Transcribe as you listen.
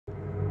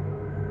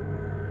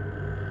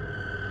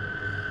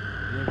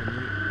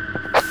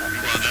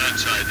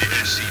inside the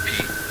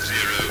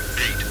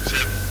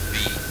SCP-087 B.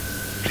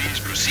 Please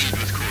proceed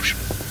with caution.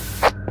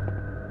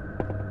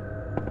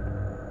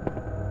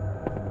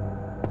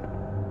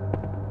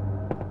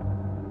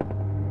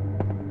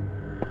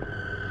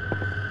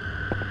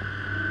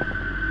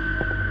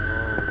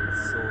 Whoa,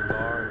 it's so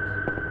dark.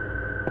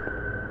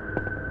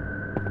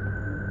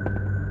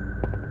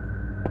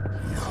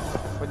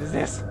 What is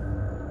this?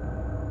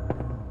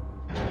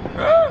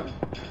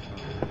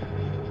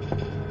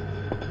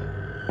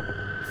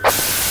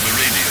 The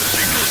radio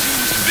signal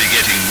seems to be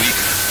getting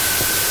weaker.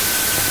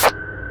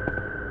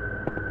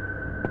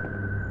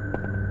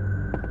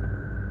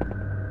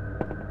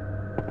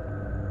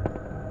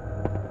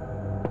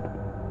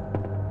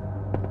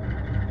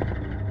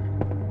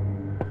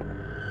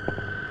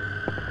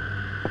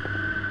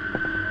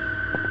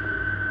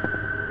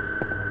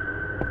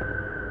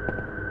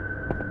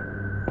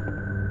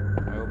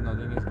 I hope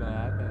nothing is gonna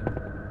happen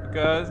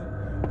because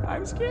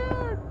I'm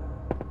scared.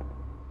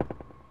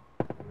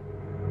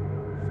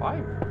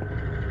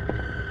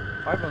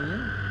 5 only? I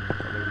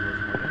thought it was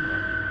more than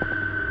that.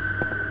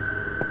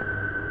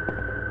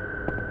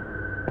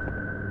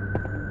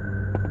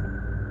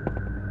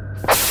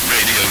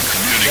 Radio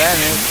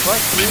Damn it, communication.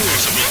 fuck you.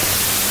 Impossible.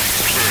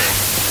 Explore.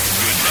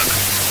 Good luck.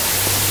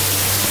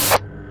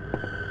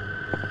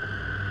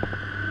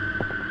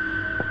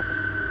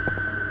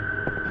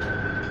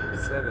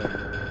 Seven.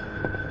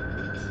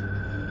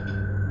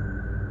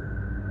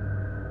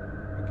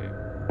 Okay.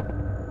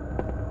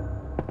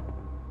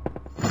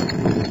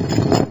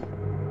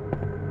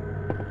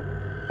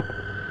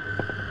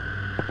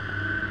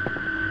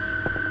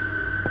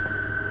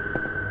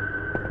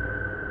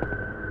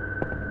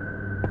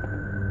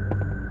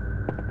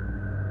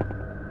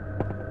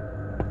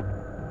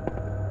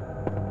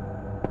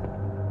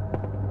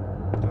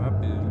 The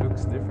map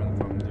looks different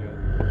from the other.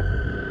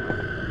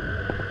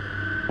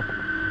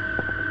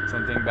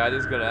 Something bad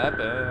is gonna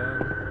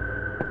happen.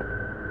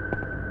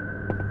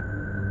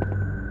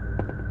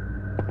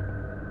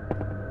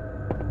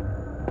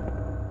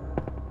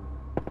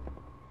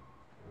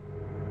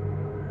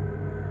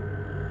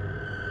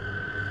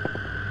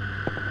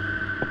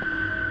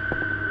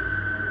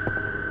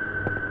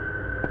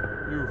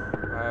 Phew,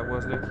 I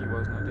was lucky he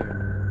was not there.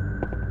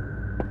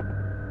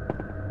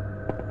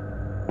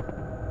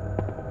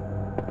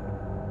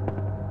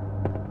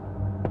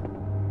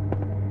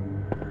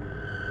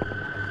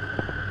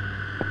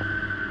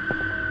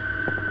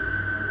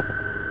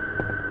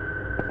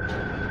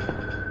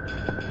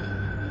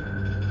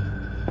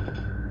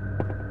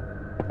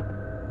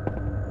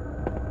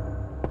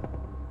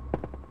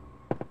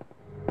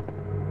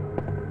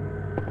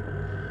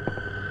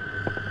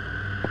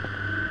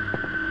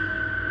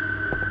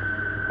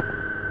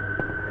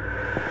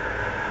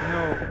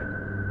 No.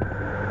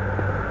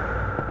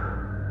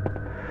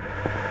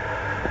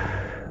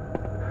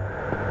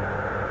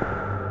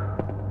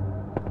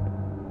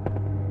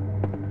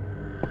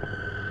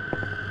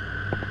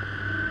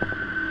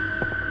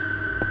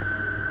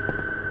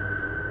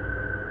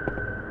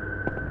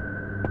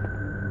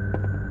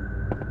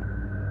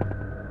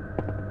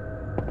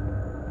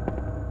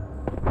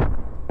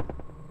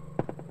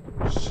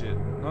 Shit.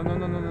 No, no,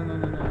 no, no, no, no, no,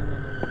 no, no, no, no.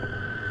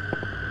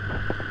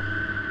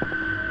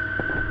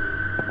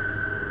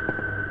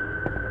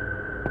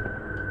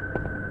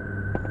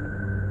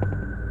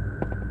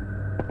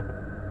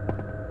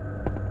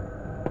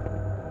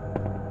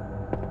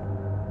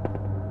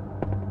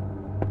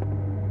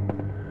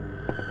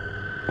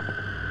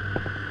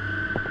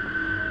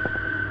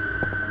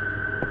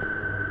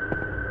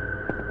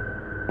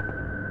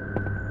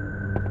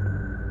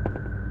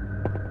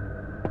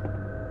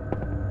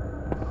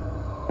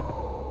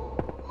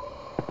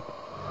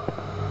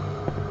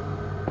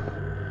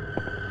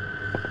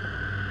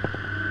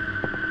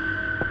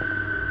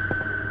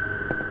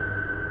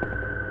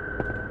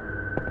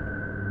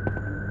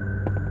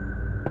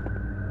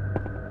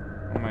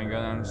 Oh my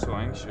god, I'm so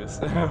anxious.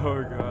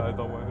 Oh god, I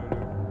don't want to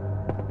do.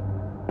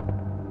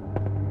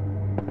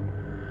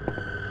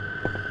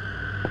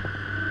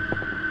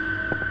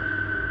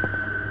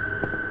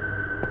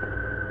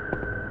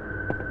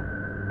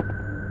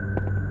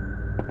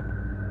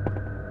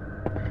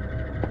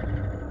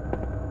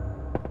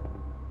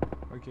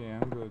 Okay,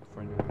 I'm good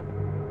for now.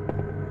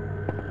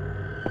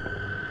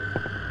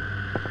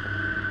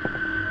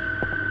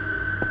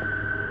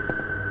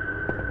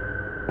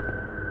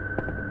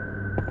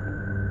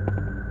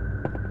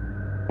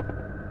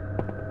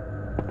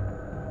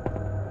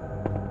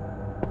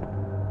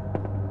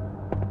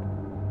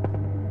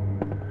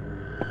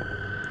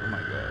 Oh my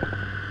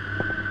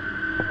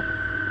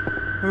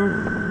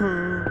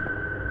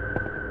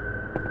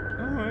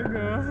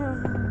god.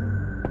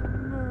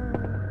 No.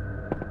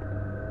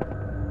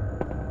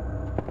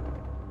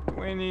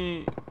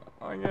 20.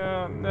 Oh my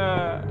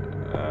god.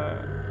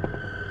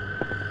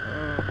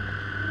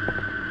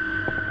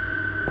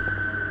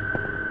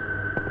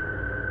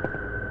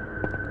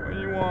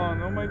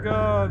 21. Oh my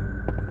god.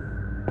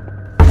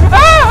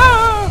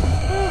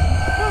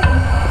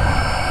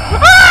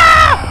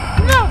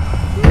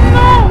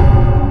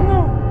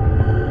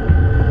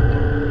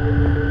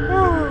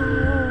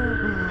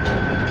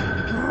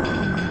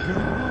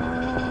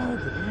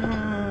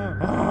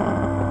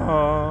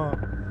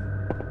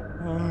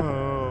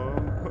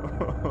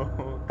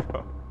 Oh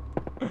god.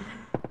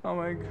 Oh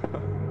my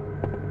god.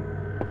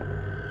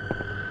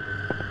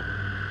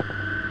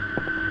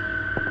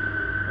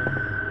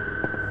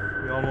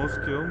 He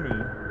almost killed me.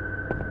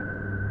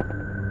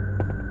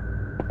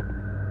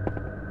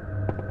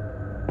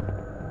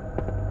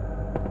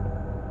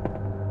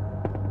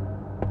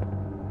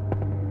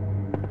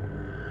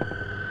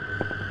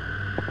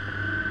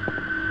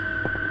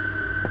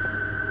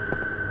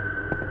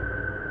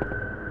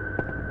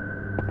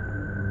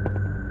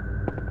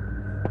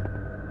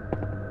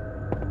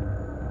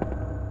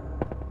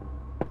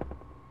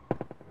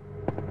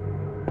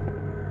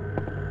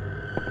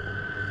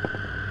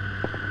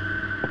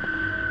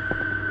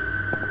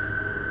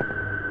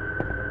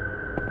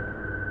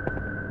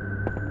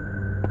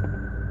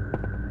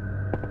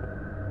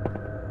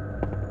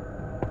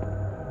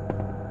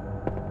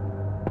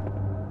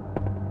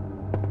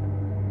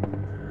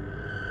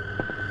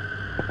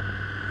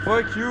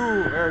 Fuck you,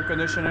 air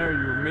conditioner,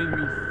 you made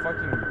me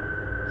fucking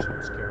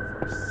jump scare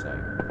for a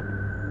second.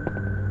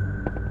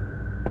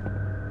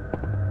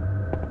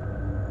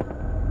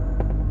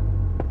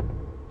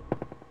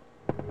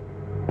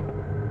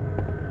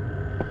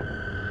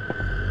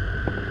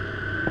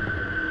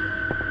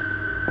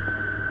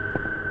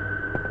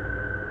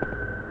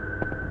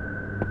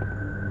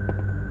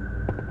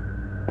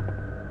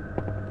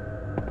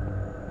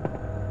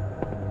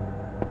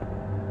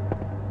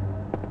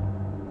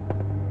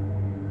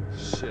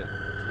 Shit,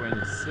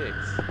 26.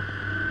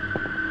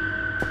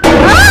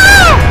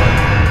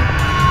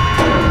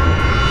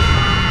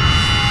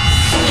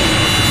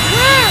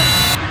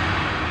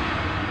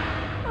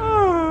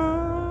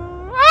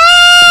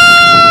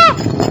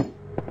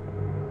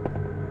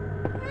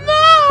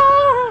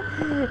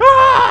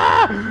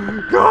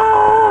 Go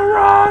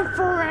run,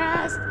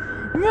 Forrest!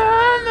 No,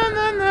 no,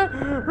 no, no!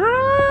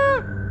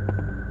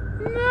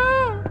 No!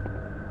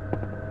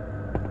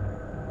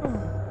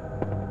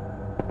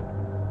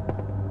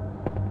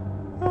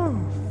 Oh,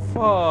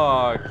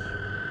 fuck.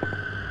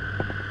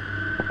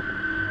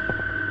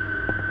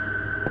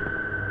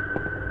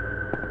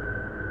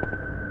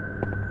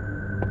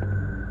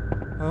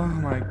 Oh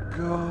my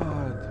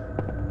god.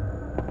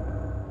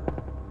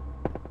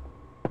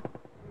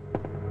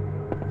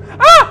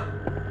 Ah!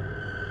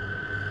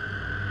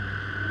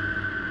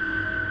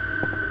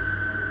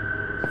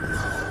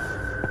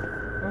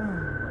 Oh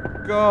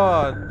my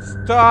god.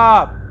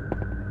 Stop!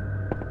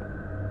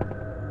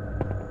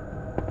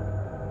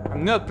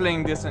 I'm not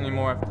playing this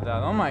anymore after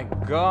that. Oh my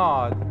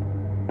god.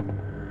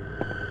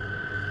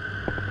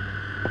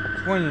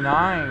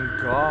 29,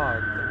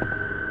 god.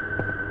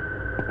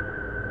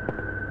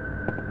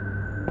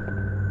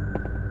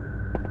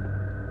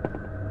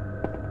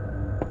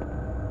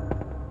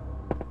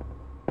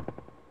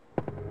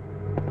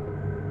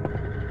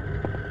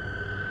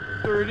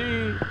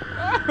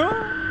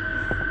 $30.